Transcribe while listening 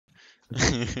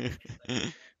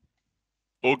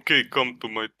Okay, come to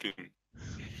my team.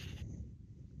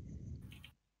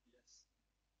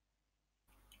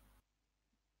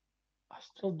 I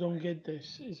still don't get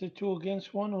this. Is it 2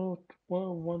 against 1 or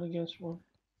 1 against 1?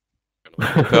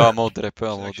 Peva modre,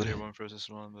 peva It's actually modre. 1 versus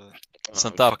 1, but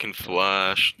Sam ta. Fucking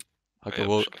flash. Aga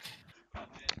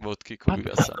vote kiko bi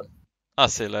ga sam. A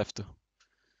se leftu.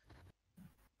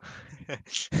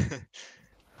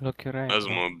 Look your right. As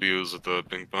mu abuse the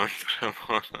ping pong.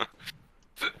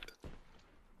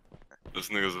 This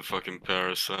nigga's a fucking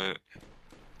parasite.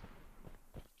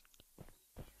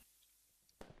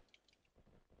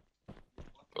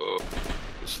 Oh,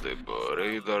 stai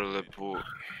radar lepo.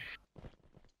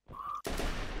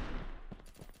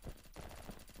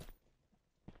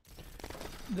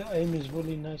 The aim is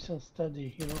really nice and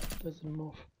steady, you know, doesn't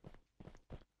move.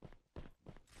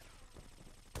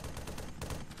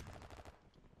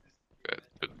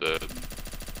 Get dead.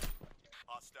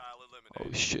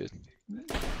 Oh shit.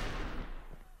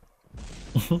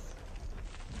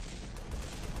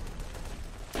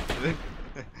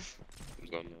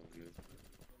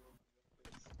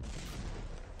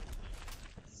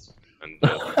 And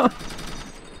dead.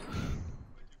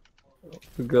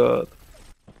 God.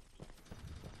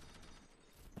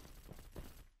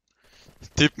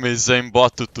 Tip me zijn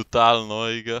batu totalno,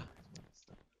 iga.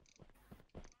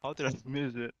 how did I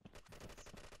miss it?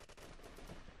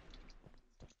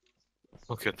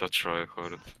 Look at that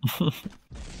tryhard.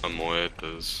 A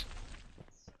moetas.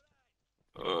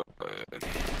 So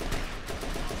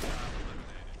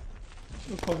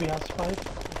Kobe has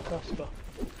 5, Casper.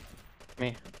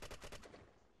 Me.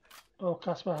 Oh,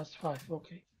 Casper has 5,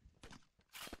 okay.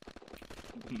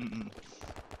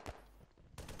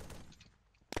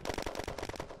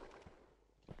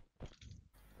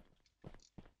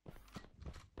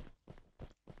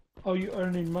 Oh, you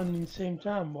earning money in the same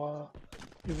time while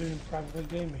you're in private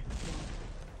gaming?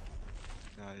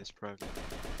 Nah, it's private.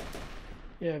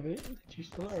 Yeah, but do you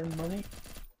still earn money?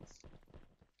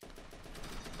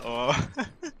 Oh.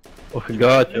 Oh,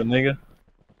 got you, nigga.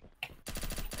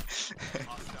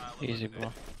 Easy,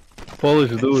 bro.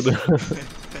 Polish dude. Okay,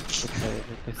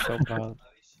 that is so bad.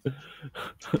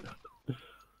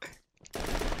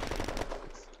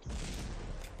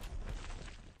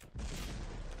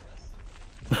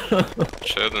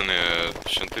 Jedan je,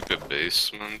 še tip je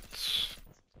basement.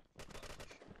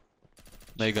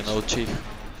 Ne ga nauči.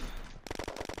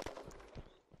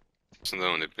 Mislim da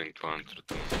on je Pink Panther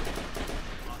tu.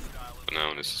 Pa ne,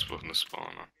 oni se sploh ne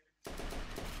spawna.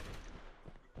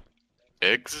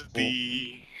 XD!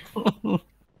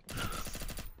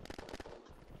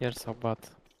 You're so bad.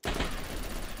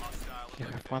 You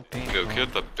have 1 ping. Go bro. kill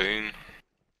that pain.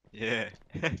 Yeah.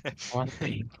 1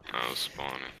 ping. I was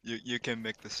spawning. You can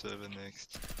make the server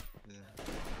next. Yeah.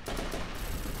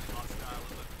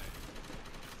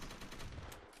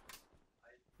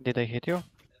 Did I hit you?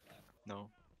 No.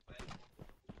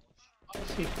 I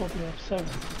see Kobe have 7.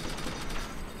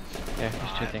 Yeah,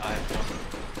 he's cheating.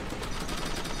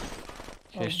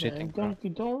 Oh, He's cheating, bro.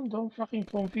 don't fucking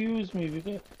confuse me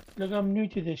because look, I'm new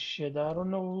to this shit. I don't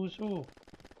know who's who.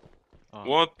 Oh.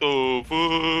 What the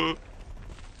fuck?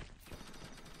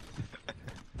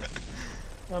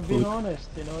 I'm being honest,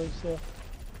 you know, it's a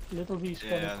little bit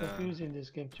kind Yeah, of I know. confusing this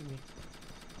game to me.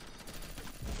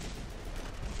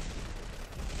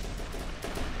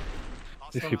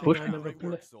 Is he Something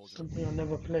pushing? something I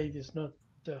never played is not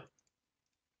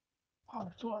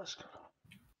hard to ask.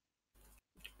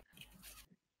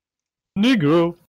 Negro.